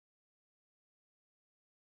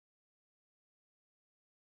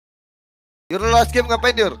Yur, last game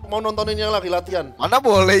ngapain Yur? Mau nontonin yang lagi latihan. Mana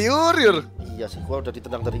boleh Yur. Iya sih, gua udah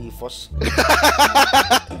ditendang dari EVOS.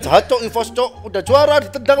 Jahat cok, EVOS cok, udah juara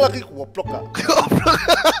ditendang lagi, goblok gak? Goblok.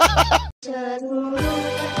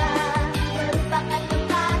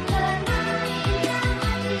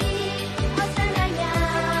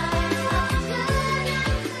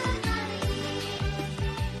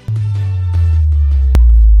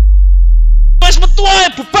 Wes metu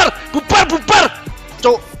ae, bubar.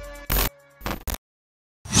 Cok.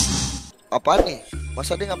 Apaan nih?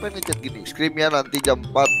 Masa dia ngapain ngechat gini? Screamnya nanti jam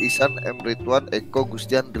 4 Isan, M. Ridwan, Eko,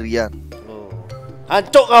 Gustian, Drian.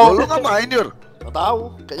 Hancuk kau. Lu nggak main Yur? Gak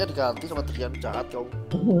tahu, kayaknya diganti sama Drian, jahat kau.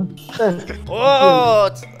 Oh,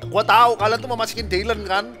 gua tahu kalian tuh mau masukin Dylan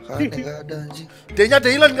kan? Kan nggak ada anjing. D-nya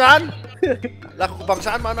Dylan kan? Lagu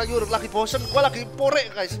kebangsaan mana Yur? Lagi bosen, gua lagi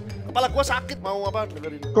porek guys. Kepala gua sakit, mau apa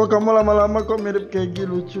dengerin. Kok kamu lama-lama kok mirip kayak Gi,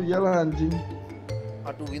 lucu ya lah anjing.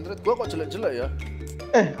 Aduh, win rate gua kok jelek-jelek ya.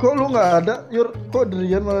 Kok lu nggak ada Yur? Kok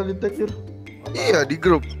Drian malah di tag Yur? Iya di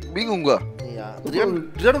grup, bingung gua. Iya,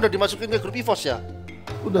 Drian udah dimasukin ke grup EVOS ya?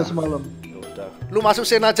 Udah semalam. Udah. Lu masuk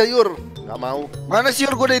sen aja Yur. Nggak mau. Mana sih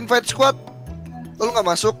Yur, gua udah invite squad. Lu nggak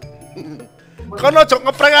masuk? Kan lo jok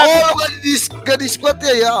ngeprank aja. Oh, gak di squad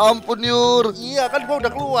ya ampun Yur. Iya kan gua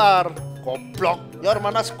udah keluar. Goblok. Yur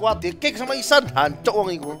mana squad? DIKICK sama Isan hancuk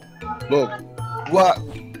wong iku. Loh, gua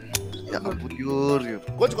ya ampun Yur.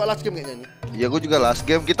 Gua juga last game kayaknya ini. Iya gua juga last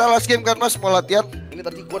game. Kita last game kan Mas, mau latihan. Ini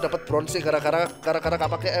tadi gua dapat bronze gara-gara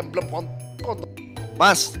gak pakai emblem konten.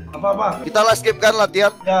 Mas, Apa? kita last game kan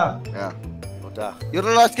latihan? Ya. Ya. Udah. Yur,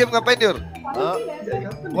 last game ngapain Yur? Nah,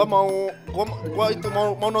 gua mau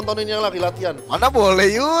nontonin yang lagi latihan. Mana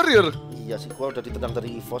boleh Yur. Iya sih, gua udah ditendang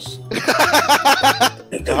dari EVOS.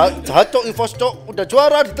 Jahat cok, EVOS cok, udah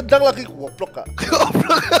juara ditendang lagi, goblok kak.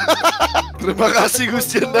 Goblok. Terima kasih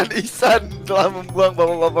Gustian dan Isan telah membuang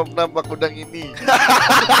bapak-bapak penampak udang ini.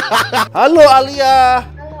 Halo Alia.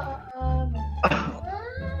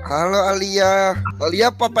 Halo Alia. Alia,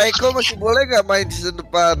 Papa Eko masih boleh nggak main season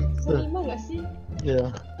depan? Terima gak sih? Ya.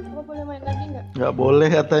 Apa boleh main lagi nggak? Nggak boleh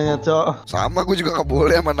katanya, Cok. Sama, gue juga nggak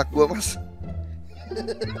boleh sama anak gue Mas.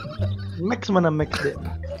 Max mana Max deh?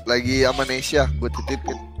 Lagi amnesia, gue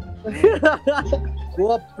titipin.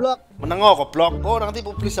 Goblok. Menang goblok. Oh nanti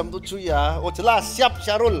publis jam 7 ya. Oh jelas, siap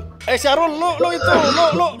Syarul. Syarul, lu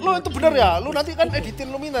itu bener ya? Lu nanti kan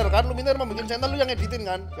editin Luminer kan? Luminer mau bikin channel lu yang editin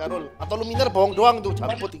kan, Syarul? Atau Luminer bohong doang tuh,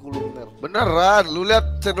 cabut iku Luminer. Beneran, lu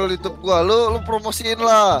lihat channel YouTube gua, lu promosiin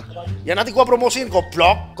lah. Ya nanti gua promosiin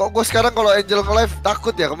goblok. Kok gua sekarang kalau Angel nge-live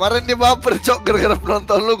takut ya? Kemarin dia baper cok gara-gara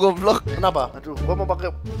penonton lu goblok. Kenapa? Aduh, gua mau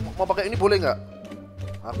pakai ini boleh nggak?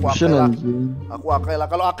 Aku AKAI lah.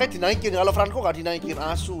 Kalau AKAI dinaikin, kalau Franco nggak dinaikin,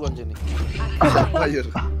 asu anjir nih. Ayo.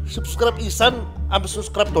 Subscribe Isan, abis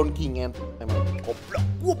subscribe Donkeybarbar. Emang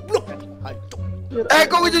goblok. Hancur.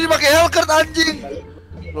 Kok gue jadi pakai Hellcard anjing?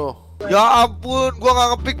 Loh, ya ampun, gua nggak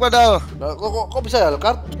ngepick padahal. nah, kok bisa ya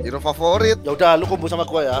Hellcard? Hero favorit. Ya udah, lu kumpul sama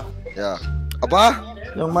gua ya. Ya. Apa?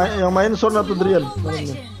 Yang main Son atau Drian?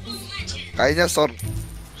 Kayaknya Son.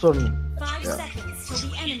 Son. Ya.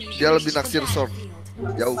 Dia lebih naksir Son.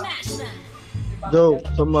 Jauh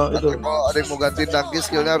Sama itu. kalau ada yang mau gantiin Dangki,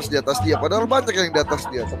 skillnya harus di atas dia. Padahal banyak yang di atas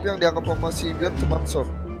dia, tapi yang dianggap sama si Bian cuma Son.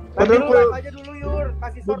 Padahal gue aja dulu Yur,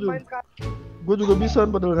 kasih Son main sekarang. Gue juga bisa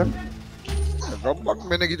padahal kan. Ya, gampang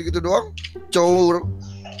mainnya gitu-gitu doang. Cowur.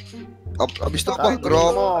 Abis itu apa?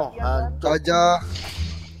 Grom, aja.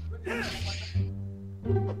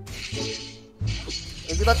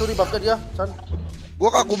 Kita curi buffnya dia, San. Gua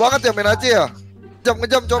kaku banget ya main aja ya.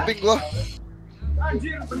 Ngejam coping gua.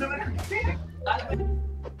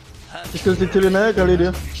 Cicil-cicilin aja kali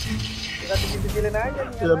dia. Kita kecil-kecilin aja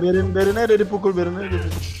nih. Ya biarin aja dia dipukul, biarin aja.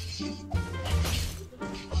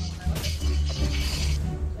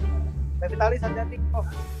 Revitalis hati-hati.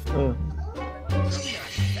 Oh.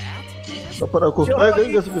 Dapat aku.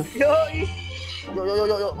 Ayo gas gue. Yo.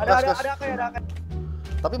 Ada AKAI.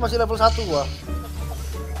 Tapi masih level 1 gua.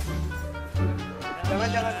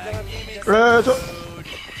 Jangan. Cok.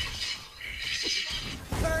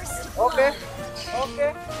 Oke.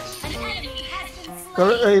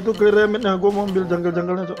 Kalau itu clear remitnya, gue mau ambil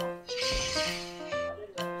janggal-janggalnya, Cok.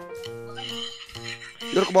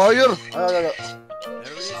 Yur ke bawah Yur. Ayo.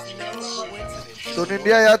 Tunin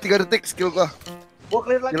dia ya 3 detik skill gua. Gua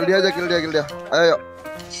clear lagi. Kill dia. Ayo.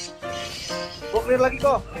 Gua clear lagi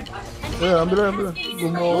kok. Ambil. Gue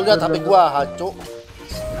mau. Udah tapi gua hancur.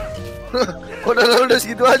 Udah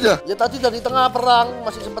segitu aja. Ya tadi dari tengah perang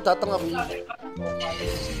masih sempat datang tapi.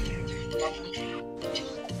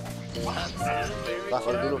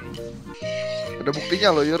 Langsung dulu. Ada buktinya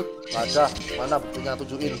loh Yur. Nggak ada. Mana buktinya,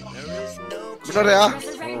 tunjukin. Bener ya?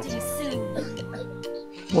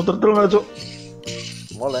 Mau turtle nggak, Cok?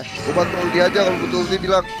 Boleh. Gua bantu ulti aja kalau butuh ulti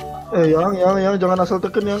bilang. Yang jangan asal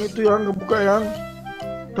teken yang itu yang ngebuka yang.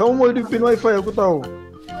 Kamu mau hidupin wifi aku tahu.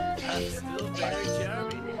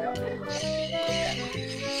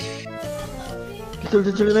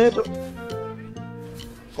 Cicil-cicilin aja, Cok.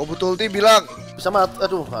 Kalau butuh ulti bilang. Bisa mati.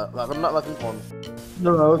 Aduh, nggak kena lagi kon.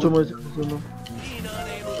 Udah nggak, cuma.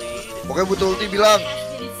 Pokoknya butuh ulti bilang.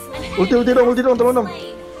 Ulti dong, teman-teman.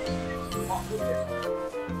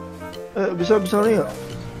 Bisa nih nggak?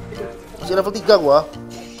 Masih level 3 gua.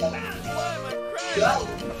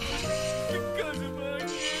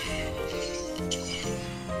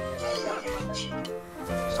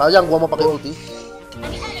 Sayang gua mau pakai ulti.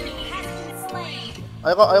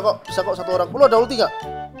 Ayo kok, bisa kok satu orang. Lu ada ulti nggak?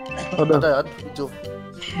 Ada ya, hijau.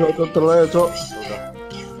 Udah turtle aja, Cok. Udah.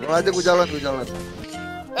 Langsung aja gua jalan.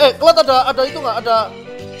 Kelat ada itu nggak? Ada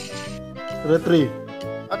Retri.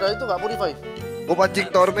 Ada itu nggak? Purify. Gua pancing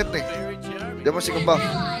torment nih. Dia masih kembang.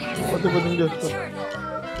 Pancing dia.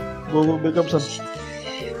 Gua backup san.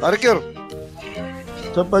 Tarik Yur.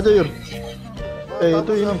 Siapa aja Yur?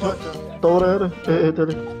 Itu ini Cok. Tower ada.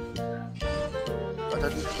 Tadi.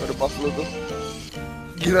 Ada buff lu tuh.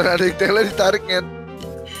 Gila ada yang tele ditarik Ngen.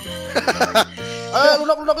 Ayo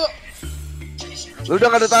lunak yuk. Lu udah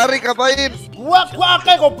gak ada tarik ngapain? Gua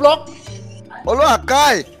AKAI goblok. Oh lu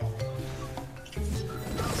AKAI.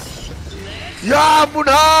 Ya ampun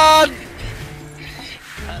Han.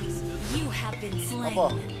 Apa?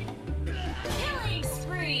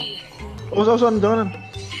 Oh, San, jangan.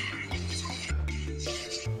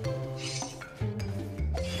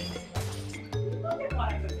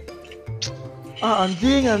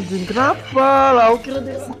 Anjing, kenapa? Lah, aku kira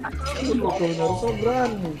dia harus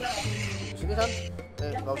berani. Sini kan?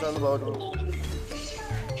 Nggak usah lu bawa dulu.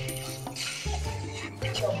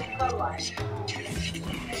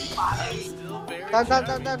 Tan,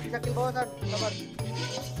 bisa kill bawah Tan, sabar.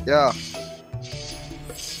 Ya.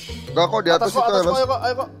 Enggak kok di atas itu ya, Bos.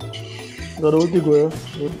 Ayo kok. Gak ada ulti gue ya.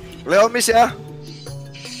 Leo miss ya.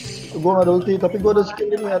 Gue gak ada ulti, tapi gue ada skill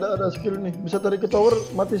ini, ada skill ini. Bisa tarik ke tower,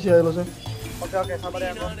 mati sih ya Elosnya. Oke, sabar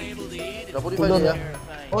ya kok. Udah purify aja ya.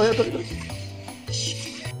 Oh ya, tarik.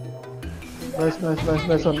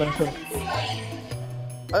 Nice on.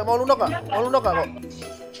 Ayo mau lunak nggak kok?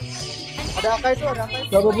 Ada AKAI itu, ada AKAI.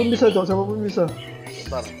 Siapapun bisa, Cok, siapapun bisa.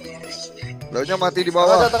 Bentar. Leonya mati di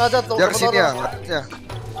bawah. Tengah aja, Dia kesini ya.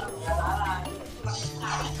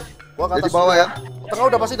 Gua ke Dia atas. di bawah ya. Tengah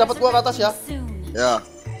udah pasti dapat, gua ke atas ya. Ya.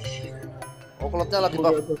 Oh, klotnya lagi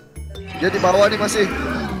bang. Dia di bawah nih masih.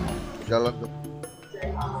 Jalan tuh.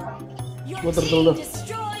 Gue turtle dah.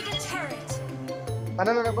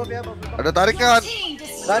 Kanan ada buff ya, buff. Ada tarik kan?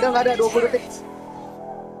 Gak ada 20 detik.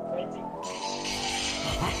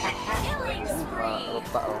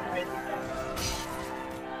 Letak loh.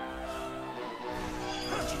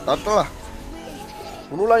 Tato lah.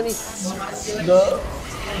 Bunuh lah ini. Udah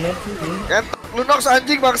mati. Kan lu nox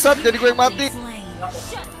anjing bangsat jadi gue yang mati.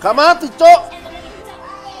 Gak mati, Cok.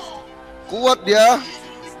 Kuat dia.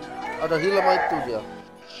 Ada heal sama itu dia.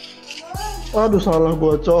 Aduh, salah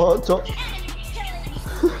gua, Cok.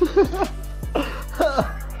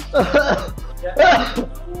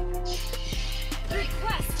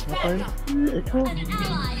 Ngapain? Eko.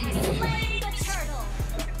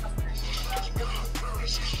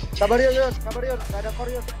 Kabar Yus. Gak ada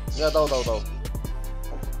core Yus. Ya tahu.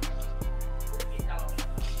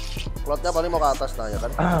 Klotnya paling mau ke atas nah ya kan.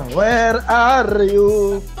 Where are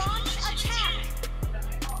you?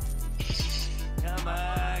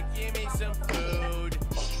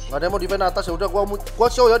 Gak ada yang mau defend atas ya udah gua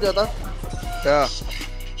show ya di atas. Ya.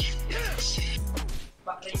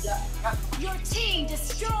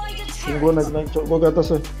 Tunggu naik, Cok. Gua ke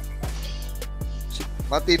atas ya.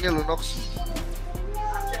 Mati ini lu nox.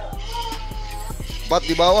 Bat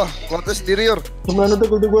di bawah. Kuatnya sendiri Yur. 9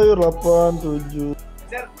 detik ulti gua Yur. 8, 7.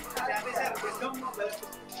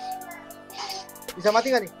 Bisa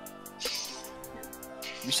mati gak nih?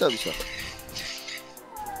 Bisa.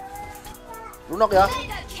 Lunak ya.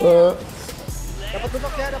 Dapat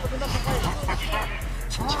tunok ya,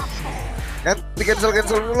 Kan di cancel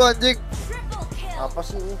dulu anjing. Apa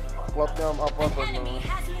sih ini? Klotnya apa bener?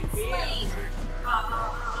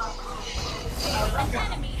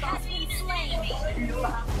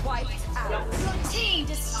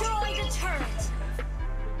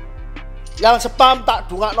 Yang spam tak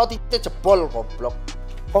dungakno titik jebol goblok.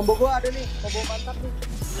 Combo gua ada nih, combo mantap nih.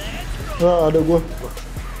 Nah, ada gua.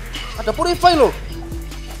 Ada purify loh.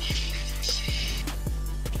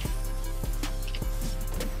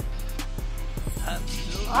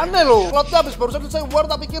 Aneh loh. Klotnya habis barusan selesai war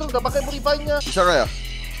tak pikir udah pakai purify-nya. Bisa gak ya?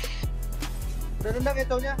 Udah nendang ya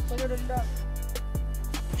Tonya udah nendang.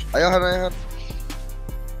 Ayo Han.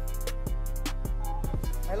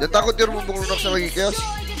 Jangan takut Yur, mumpung Lunox lagi chaos.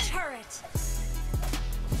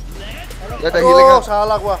 Ya ada healing kan?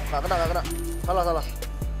 Salah gua. Gak kena. Salah.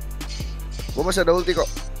 Gua masih ada ulti kok.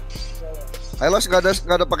 Ayo Los, nggak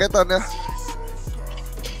ada paketan ya.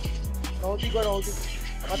 No ulti.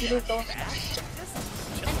 Mati dulu Tom.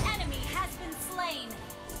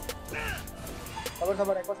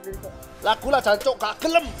 Sabar Eko sendiri kok. Lagu lah jancuk, gak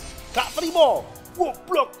gelem, gak terima.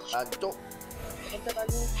 Goblok. Jancuk. Pencet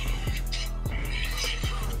aja.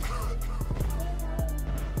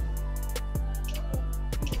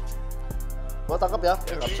 Gua tangkap ya.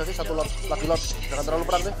 Gak bisa sih satu lagi lot. Jangan terlalu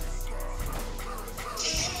perang deh.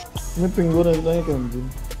 Ini ping gue naik ke anjing.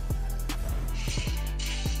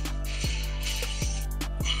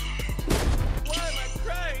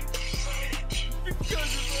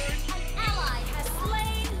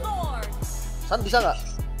 San bisa nggak?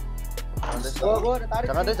 Gua udah tarik.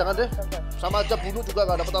 Jangan deh. Sama aja bunuh juga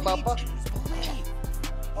nggak dapat apa-apa.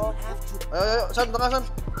 Oh. Ayo, San tengah San.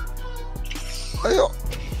 Ayo.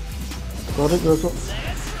 Tarik besok.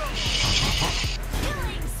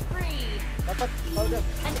 Dapat. Kau udah.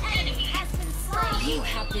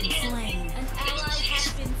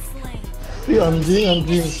 Ih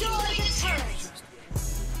anjing.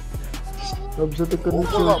 Gak bisa tekan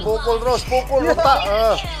Pukul terus, letak.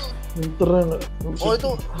 Internet. Oh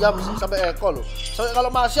itu jam sampai Eko loh. Soalnya kalau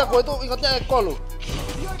Masya gue itu ingatnya Eko loh.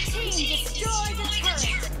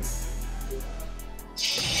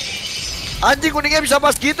 Anjing kuningnya bisa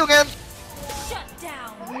pas gitu kan?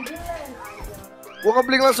 Gua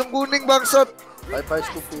ngebling langsung kuning bangsat. Bye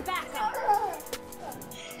stupid.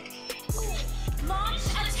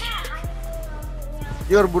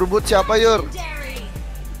 Yur, berebut siapa Yur?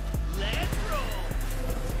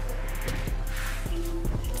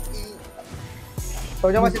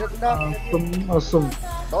 Tonya masih ada tendang. Asem.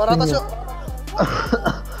 Tawa atas yuk.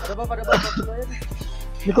 Pada bapak dulu aja.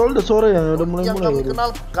 Ini kalau udah sore ya, udah mulai. Yang kami kenal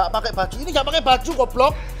gak pakai baju. Ini gak pakai baju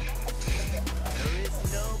goblok.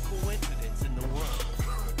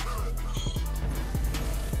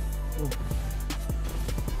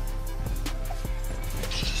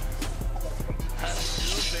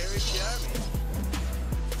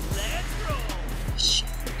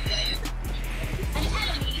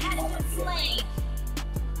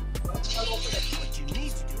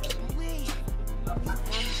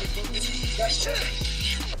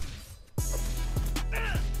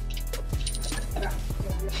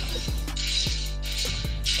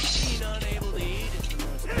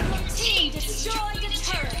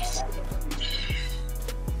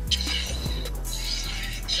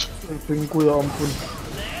 Pingku ya ampun.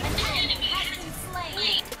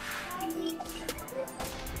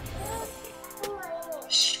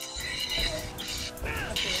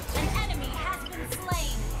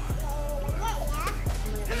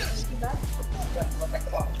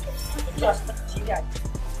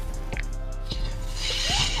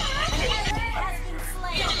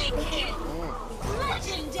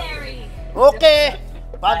 Oke,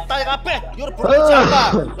 bantai kabeh. Yur buru siapa?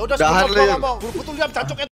 Ya udah Dahan sebelum lu, Yur. ngomong. Buru betul liam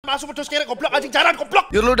jancuk masuk pedes kere goblok anjing jaran goblok.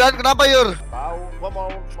 Yur lu dan kenapa Yur? Tahu, gua mau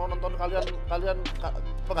nonton kalian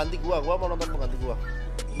pengganti gua mau nonton pengganti gua.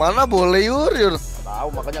 Mana boleh Yur. Tahu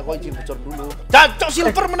makanya gua izin bocor dulu. Jancuk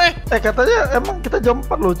silver meneh. Katanya emang kita jam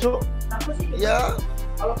 4 loh, Cuk. Ya,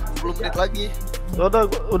 10 menit lagi.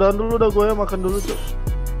 Udah dulu gue ya makan dulu, Cuk.